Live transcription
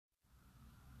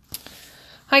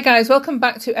Hi guys, welcome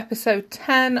back to episode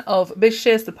 10 of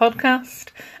BizShares, the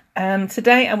podcast.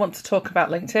 Today I want to talk about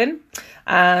LinkedIn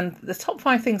and the top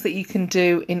 5 things that you can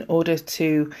do in order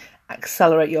to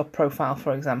accelerate your profile,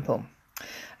 for example.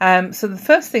 So the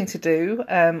first thing to do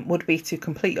would be to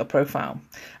complete your profile.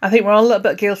 I think we're all a little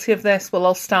bit guilty of this. We'll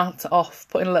all start off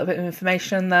putting a little bit of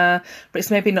information in there, but it's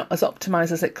maybe not as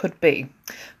optimized as it could be.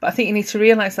 But I think you need to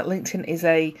realize that LinkedIn is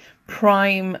a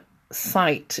prime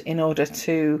site in order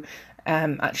to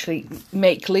actually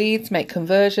make leads, make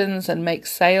conversions and make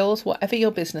sales, whatever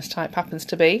your business type happens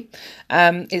to be.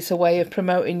 It's a way of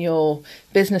promoting your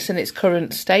business in its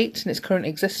current state, in its current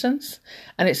existence,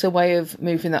 and it's a way of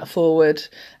moving that forward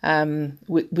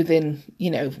within,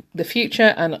 the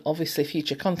future, and obviously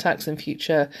future contacts and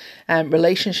future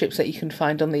relationships that you can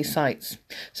find on these sites.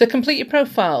 So complete your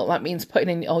profile. That means putting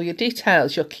in all your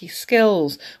details, your key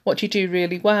skills, what do you do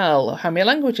really well, how many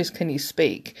languages can you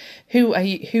speak, who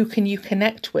can you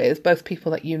connect with, both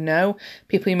people that you know,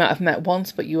 people you might have met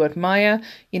once but you admire.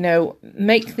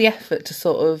 Make the effort to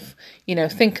sort of,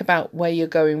 think about where you're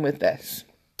going with this.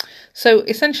 So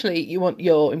essentially you want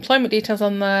your employment details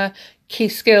on there, key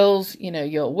skills,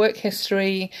 your work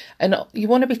history, and you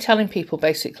want to be telling people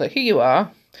basically who you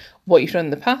are, what you've done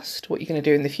in the past, what you're going to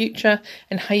do in the future,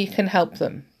 and how you can help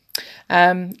them.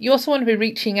 You also want to be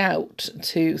reaching out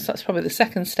to, so that's probably the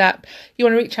second step, you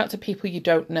want to reach out to people you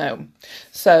don't know.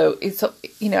 So it's,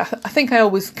 I think I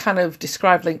always kind of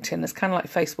describe LinkedIn as kind of like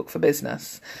Facebook for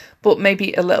business, but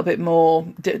maybe a little bit more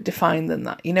defined than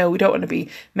that. We don't want to be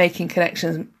making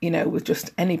connections, with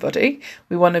just anybody.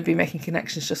 We want to be making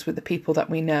connections just with the people that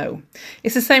we know.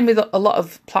 It's the same with a lot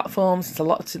of platforms. It's a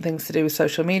lot of things to do with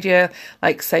social media,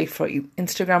 like say for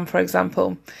Instagram, for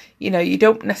example. You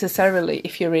don't necessarily,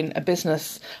 if you're in a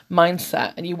business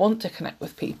mindset and you want to connect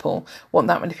with people, want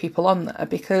that many people on there,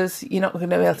 because you're not going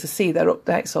to be able to see their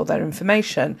updates or their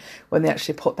information when they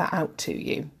actually put that out to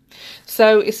you.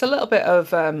 So it's a little bit of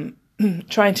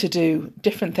trying to do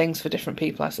different things for different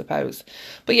people, I suppose.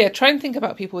 But yeah, try and think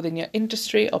about people within your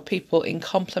industry or people in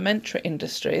complementary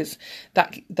industries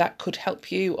that could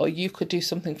help you, or you could do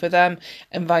something for them,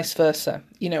 and vice versa.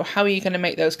 How are you going to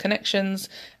make those connections,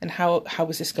 and how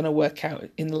is this going to work out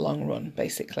in the long run,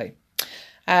 basically?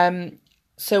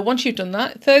 So once you've done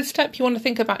that, third step, you want to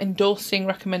think about endorsing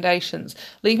recommendations,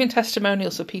 leaving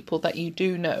testimonials for people that you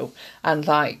do know and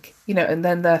like, and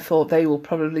then therefore they will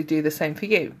probably do the same for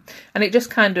you. And it just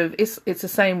kind of, it's the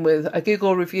same with a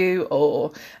Google review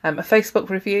or a Facebook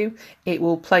review. It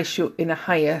will place you in a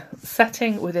higher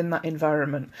setting within that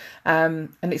environment.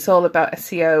 And it's all about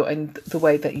SEO and the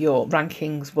way that your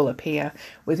rankings will appear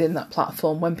within that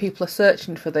platform when people are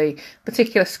searching for the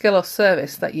particular skill or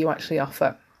service that you actually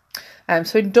offer.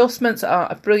 So endorsements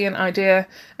are a brilliant idea,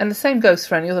 and the same goes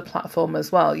for any other platform as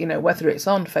well, whether it's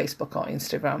on Facebook or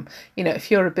Instagram.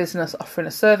 If you're a business offering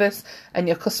a service and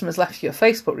your customers left you a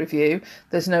Facebook review,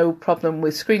 there's no problem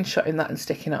with screenshotting that and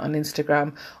sticking it on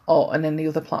Instagram or on any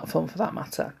other platform for that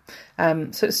matter.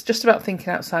 So it's just about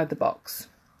thinking outside the box.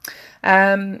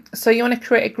 So you want to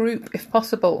create a group if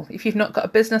possible. If you've not got a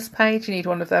business page, you need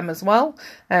one of them as well.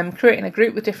 Creating a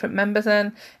group with different members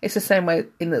in, it's the same way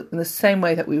in the same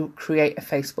way that we would create a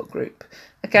Facebook group.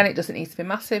 Again, it doesn't need to be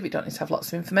massive. You don't need to have lots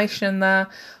of information in there,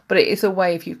 but it is a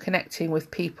way of you connecting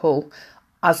with people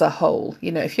as a whole.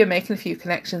 If you're making a few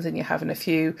connections and you're having a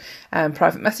few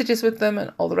private messages with them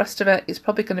and all the rest of it, it's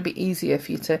probably going to be easier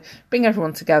for you to bring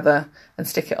everyone together and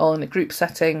stick it all in a group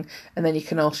setting, and then you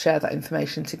can all share that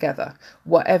information together,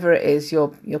 whatever it is your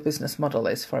business model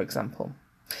is, for example.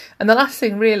 And the last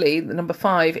thing, really, the number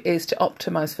 5, is to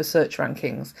optimize for search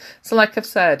rankings. So like I've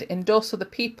said, endorse other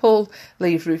people,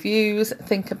 leave reviews,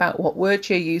 think about what words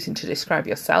you're using to describe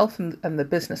yourself and the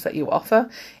business that you offer.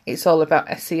 It's all about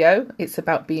SEO. It's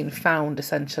about being found,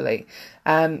 essentially.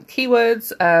 Keywords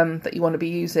that you want to be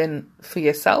using for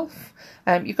yourself.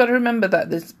 You've got to remember that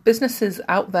there's businesses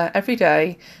out there every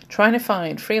day trying to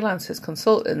find freelancers,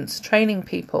 consultants, training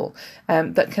people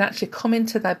that can actually come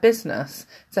into their business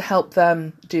to help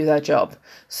them do their job.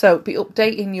 So be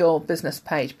updating your business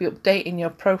page, be updating your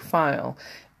profile,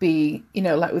 be,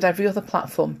 like with every other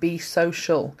platform, be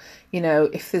social.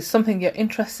 If there's something you're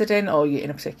interested in, or you're in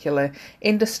a particular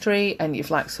industry and you've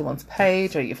liked someone's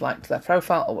page or you've liked their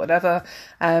profile or whatever,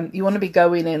 you want to be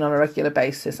going in on a regular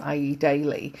basis, i.e.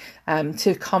 daily,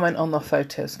 to comment on their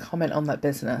photos, comment on their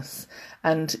business.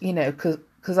 And,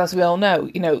 because as we all know,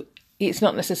 it's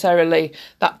not necessarily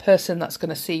that person that's going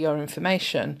to see your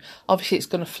information. Obviously, it's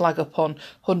going to flag up on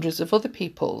hundreds of other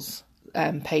people's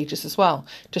pages as well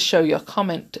to show your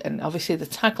comment, and obviously the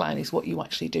tagline is what you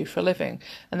actually do for a living,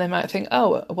 and they might think,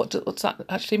 oh, what's that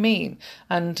actually mean?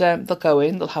 And they'll go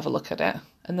in, they'll have a look at it,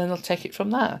 and then they'll take it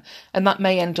from there. And that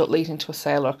may end up leading to a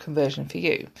sale or a conversion for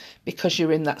you because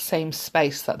you're in that same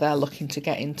space that they're looking to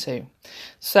get into.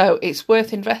 So it's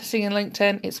worth investing in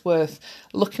LinkedIn. It's worth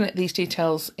looking at these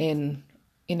details in,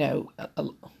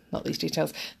 not these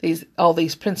details, all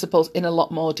these principles in a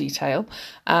lot more detail.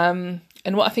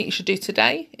 And what I think you should do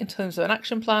today in terms of an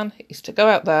action plan is to go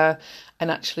out there and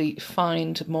actually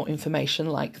find more information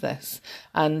like this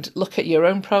and look at your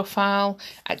own profile,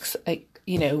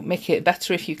 make it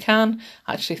better if you can.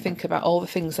 Actually think about all the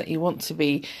things that you want to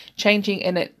be changing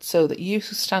in it so that you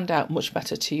stand out much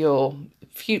better to your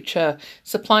future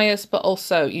suppliers, but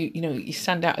also you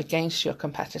stand out against your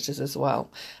competitors as well.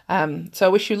 So I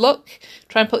wish you luck.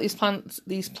 Try and put these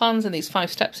plans and these 5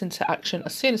 steps into action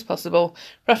as soon as possible,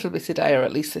 preferably today or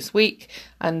at least this week.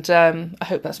 And I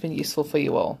hope that's been useful for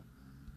you all.